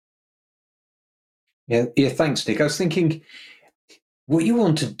 Yeah, thanks, Nick. I was thinking, what you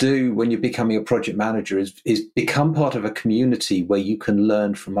want to do when you're becoming a project manager is become part of a community where you can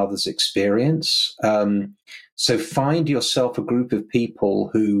learn from others' experience. So find yourself a group of people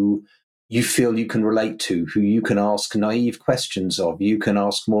who you feel you can relate to, who you can ask naive questions of. You can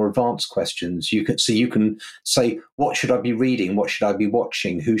ask more advanced questions. You can say, what should I be reading? What should I be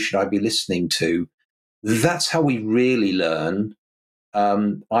watching? Who should I be listening to? That's how we really learn.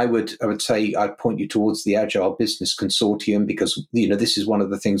 I would say I'd point you towards the Agile Business Consortium, because this is one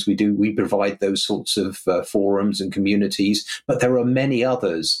of the things we do. We provide those sorts of forums and communities, but there are many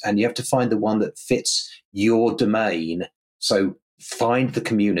others, and you have to find the one that fits your domain. So find the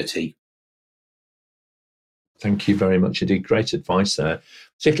community. Thank you very much indeed. Great advice there,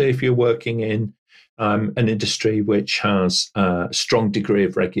 particularly if you're working in an industry which has a strong degree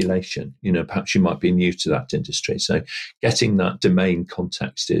of regulation. Perhaps you might be new to that industry. So getting that domain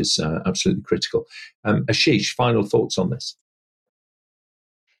context is absolutely critical. Ashish, final thoughts on this?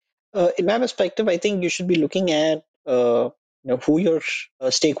 In my perspective, I think you should be looking at who your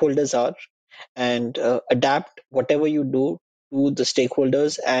stakeholders are, and adapt whatever you do to the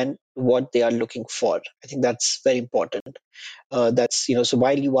stakeholders and what they are looking for. I think that's very important. So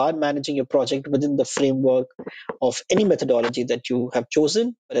while you are managing your project within the framework of any methodology that you have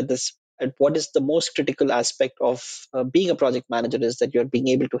chosen, but at what is the most critical aspect of being a project manager is that you're being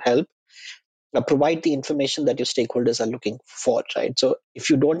able to help provide the information that your stakeholders are looking for, right? So if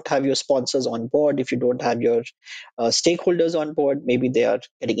you don't have your sponsors on board, if you don't have your stakeholders on board, maybe they are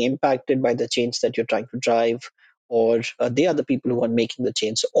getting impacted by the change that you're trying to drive, or they are the people who are making the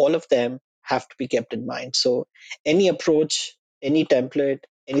change. So all of them have to be kept in mind. So any approach, any template,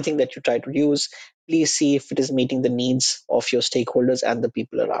 anything that you try to use, please see if it is meeting the needs of your stakeholders and the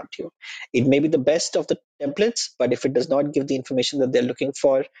people around you. It may be the best of the templates, but if it does not give the information that they're looking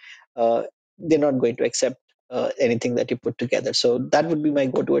for, they're not going to accept anything that you put together. So that would be my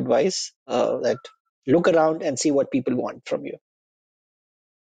go-to advice, that look around and see what people want from you.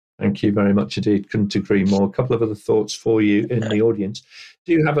 Thank you very much indeed. Couldn't agree more. A couple of other thoughts for you in the audience.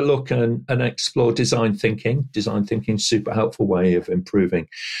 Do have a look and explore design thinking. Design thinking is a super helpful way of improving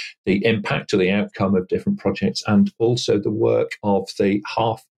the impact or the outcome of different projects, and also the work of the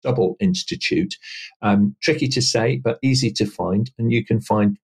Half Double Institute. Tricky to say, but easy to find. And you can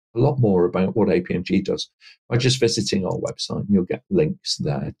find a lot more about what APMG does by just visiting our website. You'll get links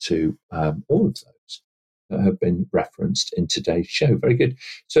there to all of those that have been referenced in today's show. Very good.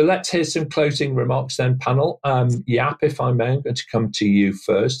 So let's hear some closing remarks then, panel. Jaap, if I may, I'm going to come to you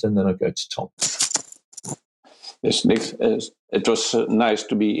first, and then I'll go to Tom. Yes, Nick, it was nice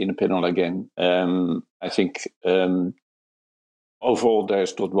to be in the panel again. I think overall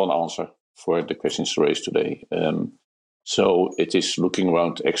there's not one answer for the questions raised today. So it is looking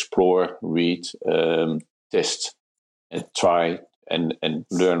around, explore, read, test, and try and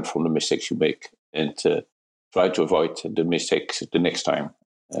learn from the mistakes you make, and try to avoid the mistakes the next time.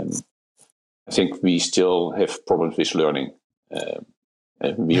 I think we still have problems with learning.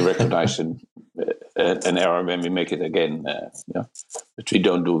 We recognize an error when we make it again, but we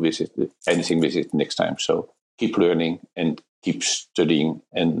don't do anything with it next time. So keep learning and keep studying,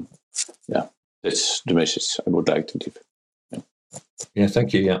 and that's the message I would like to give. Yeah,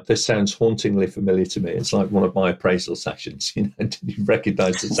 thank you. Yeah, this sounds hauntingly familiar to me. It's like one of my appraisal sessions. You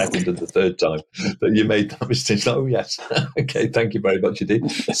recognise the second and the third time that you made that mistake. Oh, yes. Okay, thank you very much indeed.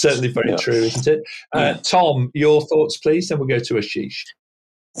 Certainly very true, isn't it? Tom, your thoughts, please, then we'll go to Ashish.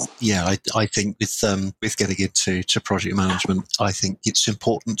 Yeah, I think with getting into project management, I think it's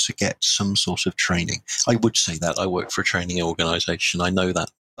important to get some sort of training. I would say that I work for a training organisation. I know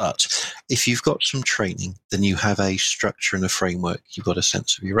that. But if you've got some training, then you have a structure and a framework. You've got a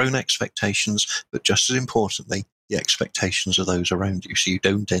sense of your own expectations, but just as importantly, the expectations of those around you, so you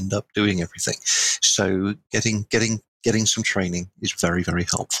don't end up doing everything. So getting some training is very, very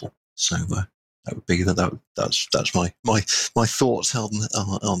helpful. So that would be that's my thoughts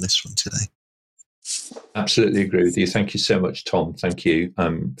on this one today. Absolutely agree with you. Thank you so much, Tom. Thank you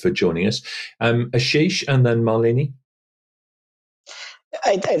for joining us. Ashish, and then Malini.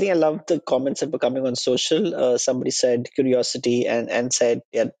 I think I love the comments that were coming on social. Somebody said curiosity and said,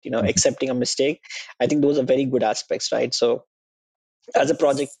 accepting a mistake. I think those are very good aspects, right? So as a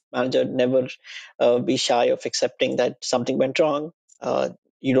project manager, never be shy of accepting that something went wrong.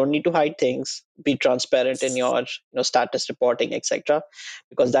 You don't need to hide things. Be transparent in your status reporting, etc.,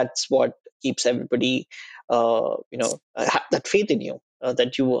 because that's what keeps everybody that faith in you.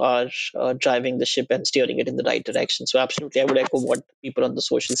 That you are driving the ship and steering it in the right direction. So absolutely, I would echo what people on the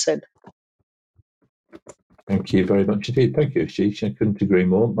social said. Thank you very much indeed. Thank you, Ashish. I couldn't agree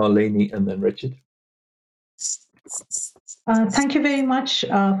more. Malini and then Richard. Thank you very much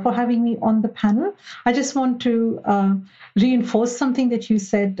for having me on the panel. I just want to reinforce something that you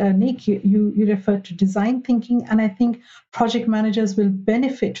said, Nick. You referred to design thinking, and I think project managers will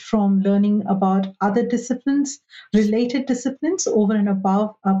benefit from learning about other disciplines, related disciplines, over and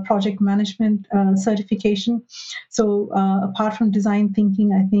above project management certification. So apart from design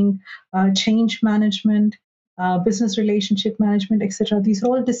thinking, I think change management, business relationship management, etc. These are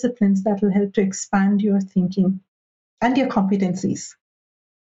all disciplines that will help to expand your thinking and your competencies.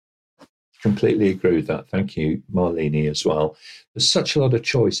 Completely agree with that. Thank you, Malini, as well. There's such a lot of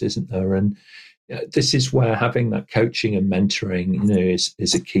choice, isn't there? And this is where having that coaching and mentoring,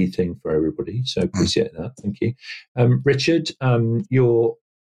 is a key thing for everybody. So appreciate that. Thank you. Richard, your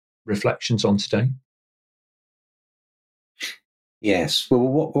reflections on today? Yes. Well,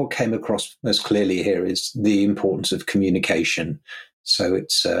 what came across most clearly here is the importance of communication. So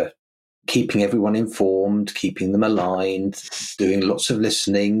it's keeping everyone informed, keeping them aligned, doing lots of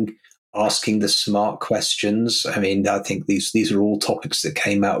listening, asking the smart questions. I mean, I think these are all topics that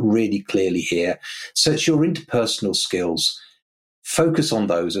came out really clearly here. So it's your interpersonal skills. Focus on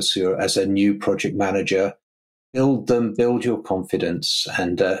those as a new project manager. Build them, build your confidence,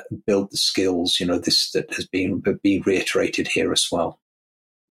 and build the skills. This that has been reiterated here as well.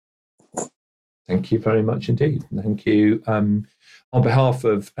 Thank you very much indeed. Thank you. On behalf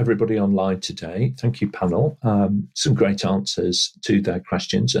of everybody online today, thank you, panel. Some great answers to their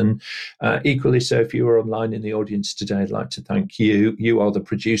questions. And equally so, if you were online in the audience today, I'd like to thank you. You are the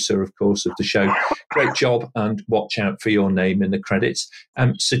producer, of course, of the show. Great job, and watch out for your name in the credits.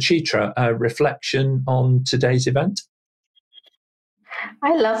 Suchitra, a reflection on today's event?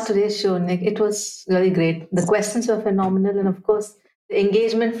 I love today's show, Nick. It was really great. The questions were phenomenal. And of course, the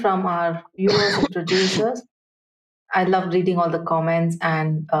engagement from our viewers and producers. I loved reading all the comments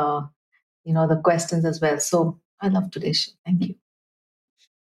and, the questions as well. So I love today's show. Thank you.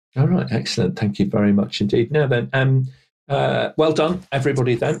 All right. Excellent. Thank you very much indeed. Now then, well done,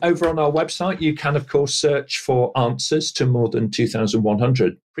 everybody then. Over on our website, you can, of course, search for answers to more than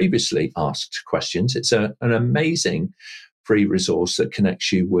 2,100 previously asked questions. It's an amazing free resource that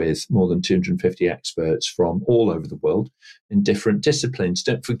connects you with more than 250 experts from all over the world in different disciplines.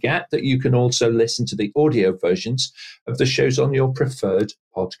 Don't forget that you can also listen to the audio versions of the shows on your preferred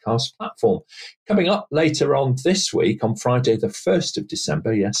podcast platform. Coming up later on this week, on Friday, the 1st of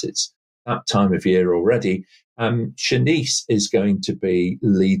December, yes, it's that time of year already, Shanice is going to be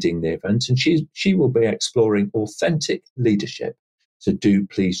leading the event, and she will be exploring authentic leadership. So do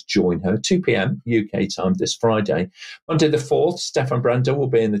please join her, 2 p.m. UK time this Friday. Monday the 4th, Stefan Brenda will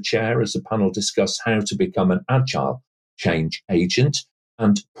be in the chair as the panel discuss how to become an agile change agent,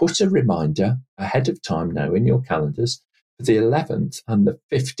 and put a reminder ahead of time now in your calendars for the 11th and the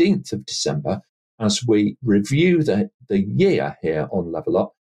 15th of December as we review the year here on Level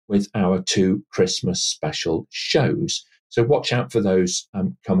Up with our 2 Christmas special shows. So watch out for those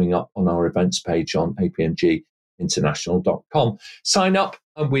coming up on our events page on APMG International.com. Sign up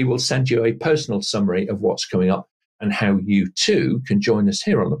and we will send you a personal summary of what's coming up and how you too can join us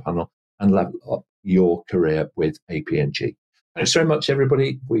here on the panel and level up your career with APMG. Thanks very much,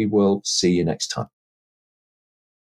 everybody. We will see you next time.